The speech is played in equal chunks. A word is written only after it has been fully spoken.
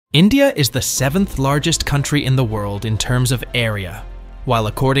India is the seventh largest country in the world in terms of area, while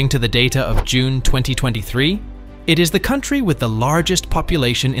according to the data of June 2023, it is the country with the largest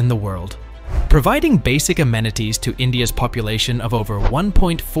population in the world. Providing basic amenities to India's population of over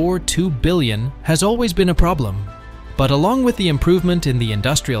 1.42 billion has always been a problem. But along with the improvement in the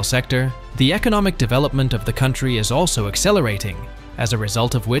industrial sector, the economic development of the country is also accelerating, as a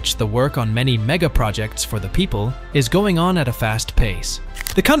result of which the work on many mega projects for the people is going on at a fast pace.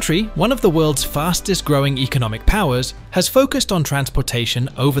 The country, one of the world's fastest growing economic powers, has focused on transportation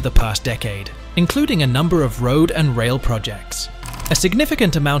over the past decade, including a number of road and rail projects. A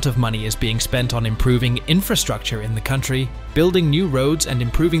significant amount of money is being spent on improving infrastructure in the country, building new roads and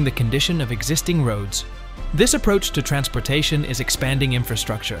improving the condition of existing roads. This approach to transportation is expanding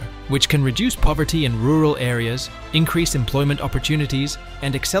infrastructure, which can reduce poverty in rural areas, increase employment opportunities,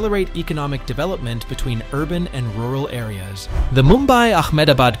 and accelerate economic development between urban and rural areas. The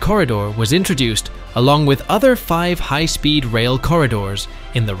Mumbai-Ahmedabad corridor was introduced along with other 5 high-speed rail corridors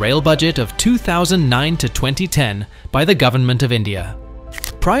in the rail budget of 2009 to 2010 by the Government of India.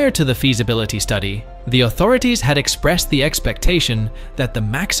 Prior to the feasibility study, the authorities had expressed the expectation that the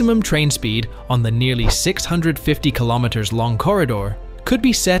maximum train speed on the nearly 650 kilometers long corridor could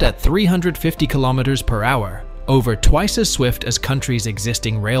be set at 350 kilometers per hour, over twice as swift as country's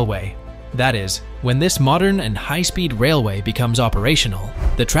existing railway. That is, when this modern and high-speed railway becomes operational,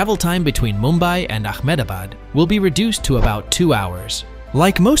 the travel time between Mumbai and Ahmedabad will be reduced to about 2 hours.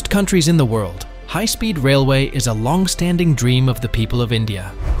 Like most countries in the world, high-speed railway is a long-standing dream of the people of India,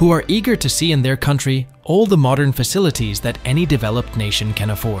 who are eager to see in their country all the modern facilities that any developed nation can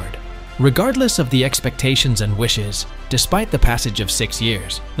afford. Regardless of the expectations and wishes, despite the passage of 6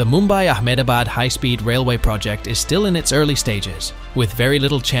 years, the Mumbai-Ahmedabad high-speed railway project is still in its early stages, with very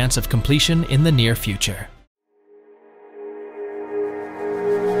little chance of completion in the near future.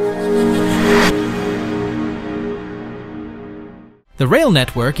 The rail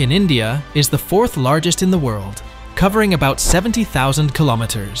network in India is the 4th largest in the world, covering about 70,000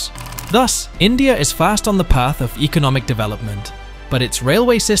 kilometers. Thus, India is fast on the path of economic development, but its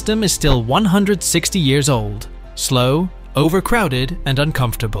railway system is still 160 years old, slow, overcrowded, and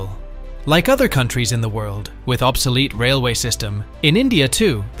uncomfortable. Like other countries in the world with obsolete railway system, in India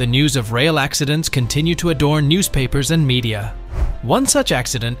too, the news of rail accidents continue to adorn newspapers and media. One such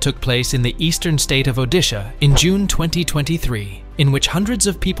accident took place in the eastern state of Odisha in June 2023, in which hundreds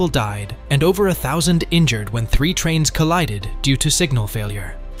of people died and over 1,000 injured when 3 trains collided due to signal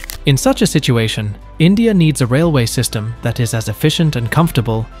failure. In such a situation, India needs a railway system that is as efficient and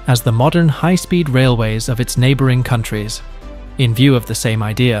comfortable as the modern high-speed railways of its neighboring countries. In view of the same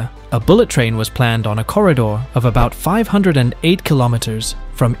idea, a bullet train was planned on a corridor of about 508 kilometers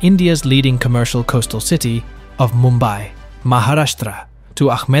from India's leading commercial coastal city of Mumbai, Maharashtra, to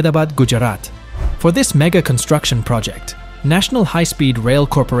Ahmedabad, Gujarat. For this mega construction project, National High-Speed Rail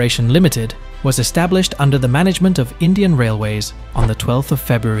Corporation Limited was established under the management of Indian Railways on the 12th of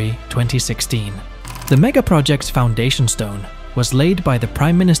February 2016. The mega project's foundation stone was laid by the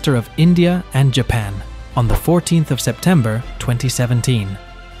Prime Minister of India and Japan on the 14th of September 2017.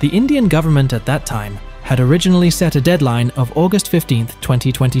 The Indian government at that time had originally set a deadline of August 15,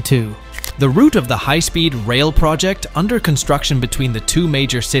 2022. The route of the high-speed rail project under construction between the 2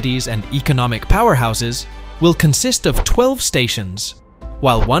 major cities and economic powerhouses will consist of 12 stations,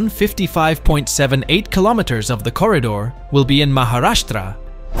 while 155.78 kilometers of the corridor will be in Maharashtra,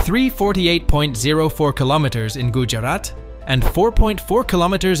 348.04 kilometers in Gujarat, and 4.4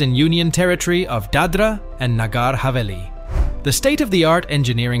 kilometers in Union Territory of Dadra and Nagar Haveli. The state-of-the-art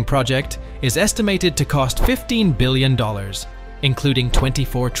engineering project is estimated to cost $15 billion, including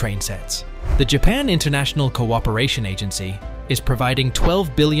 24 train sets. The Japan International Cooperation Agency is providing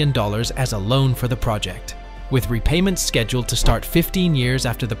 $12 billion as a loan for the project, with repayments scheduled to start 15 years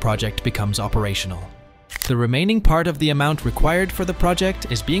after the project becomes operational. The remaining part of the amount required for the project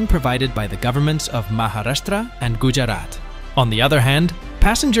is being provided by the governments of Maharashtra and Gujarat. On the other hand,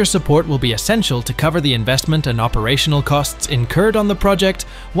 passenger support will be essential to cover the investment and operational costs incurred on the project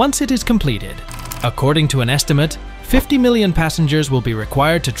once it is completed. According to an estimate, 50 million passengers will be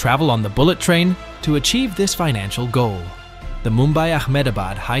required to travel on the bullet train to achieve this financial goal. The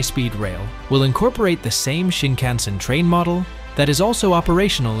Mumbai-Ahmedabad high-speed rail will incorporate the same Shinkansen train model that is also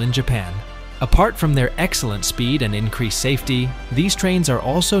operational in Japan. Apart from their excellent speed and increased safety, these trains are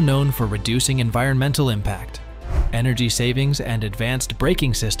also known for reducing environmental impact. Energy savings and advanced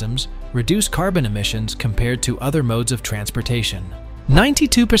braking systems reduce carbon emissions compared to other modes of transportation.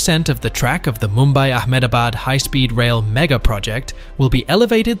 92% of the track of the Mumbai-Ahmedabad high-speed rail mega project will be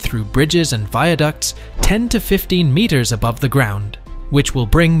elevated through bridges and viaducts 10 to 15 meters above the ground. which will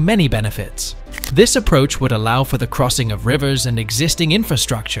bring many benefits. This approach would allow for the crossing of rivers and existing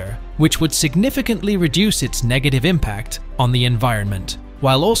infrastructure, which would significantly reduce its negative impact on the environment,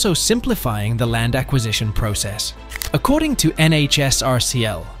 while also simplifying the land acquisition process. According to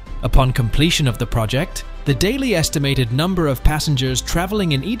NHSRCL, upon completion of the project, the daily estimated number of passengers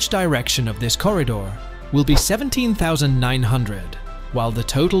traveling in each direction of this corridor will be 17,900, while the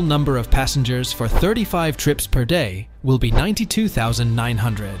total number of passengers for 35 trips per day will be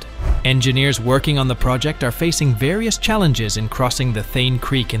 92,900. Engineers working on the project are facing various challenges in crossing the Thane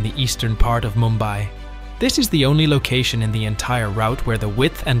Creek in the eastern part of Mumbai. This is the only location in the entire route where the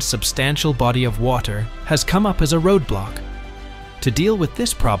width and substantial body of water has come up as a roadblock. To deal with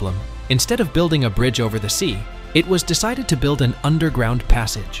this problem, instead of building a bridge over the sea, it was decided to build an underground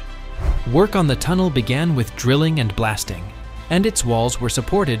passage. Work on the tunnel began with drilling and blasting, and its walls were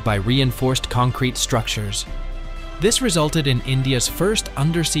supported by reinforced concrete structures. This resulted in India's first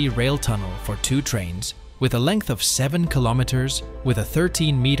undersea rail tunnel for 2 trains, with a length of 7 kilometers with a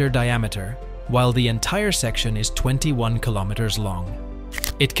 13-meter diameter, while the entire section is 21 kilometers long.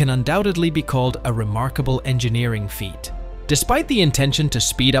 It can undoubtedly be called a remarkable engineering feat. Despite the intention to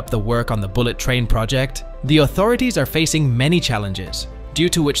speed up the work on the bullet train project, the authorities are facing many challenges, due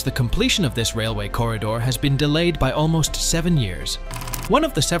to which the completion of this railway corridor has been delayed by almost 7 years. One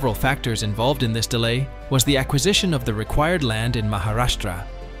of the several factors involved in this delay was the acquisition of the required land in Maharashtra,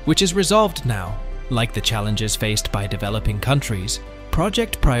 which is resolved now. Like the challenges faced by developing countries,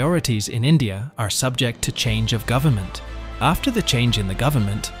 project priorities in India are subject to change of government. After the change in the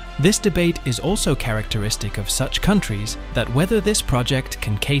government, this debate is also characteristic of such countries that whether this project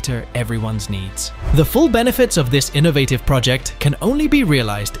can cater everyone's needs. The full benefits of this innovative project can only be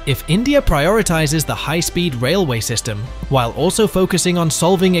realized if India prioritizes the high-speed railway system while also focusing on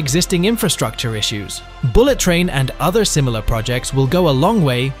solving existing infrastructure issues. Bullet train and other similar projects will go a long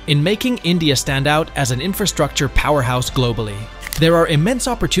way in making India stand out as an infrastructure powerhouse globally. There are immense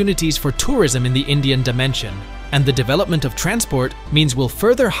opportunities for tourism in the Indian dimension, and the development of transport means we'll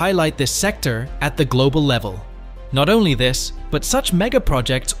further highlight this sector at the global level. Not only this, but such mega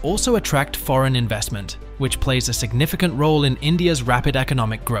projects also attract foreign investment, which plays a significant role in India's rapid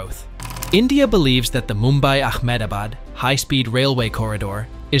economic growth. India believes that the Mumbai-Ahmedabad high-speed railway corridor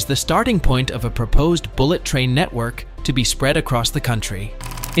is the starting point of a proposed bullet train network to be spread across the country.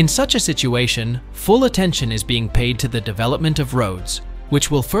 In such a situation, full attention is being paid to the development of roads,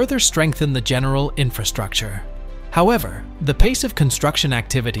 which will further strengthen the general infrastructure. However, the pace of construction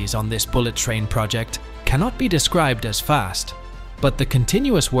activities on this bullet train project cannot be described as fast, but the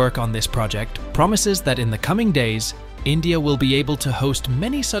continuous work on this project promises that in the coming days, India will be able to host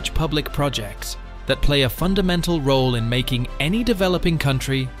many such public projects that play a fundamental role in making any developing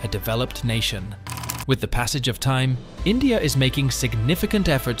country a developed nation. With the passage of time, India is making significant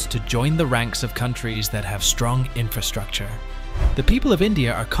efforts to join the ranks of countries that have strong infrastructure. The people of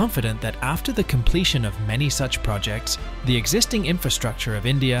India are confident that after the completion of many such projects, the existing infrastructure of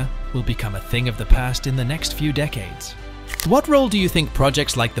India will become a thing of the past in the next few decades. What role do you think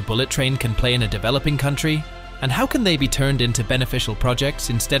projects like the bullet train can play in a developing country? And how can they be turned into beneficial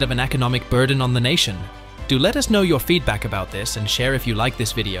projects instead of an economic burden on the nation? Do let us know your feedback about this and share if you like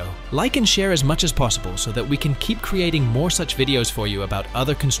this video. Like and share as much as possible so that we can keep creating more such videos for you about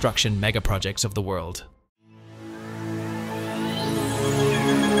other construction mega projects of the world.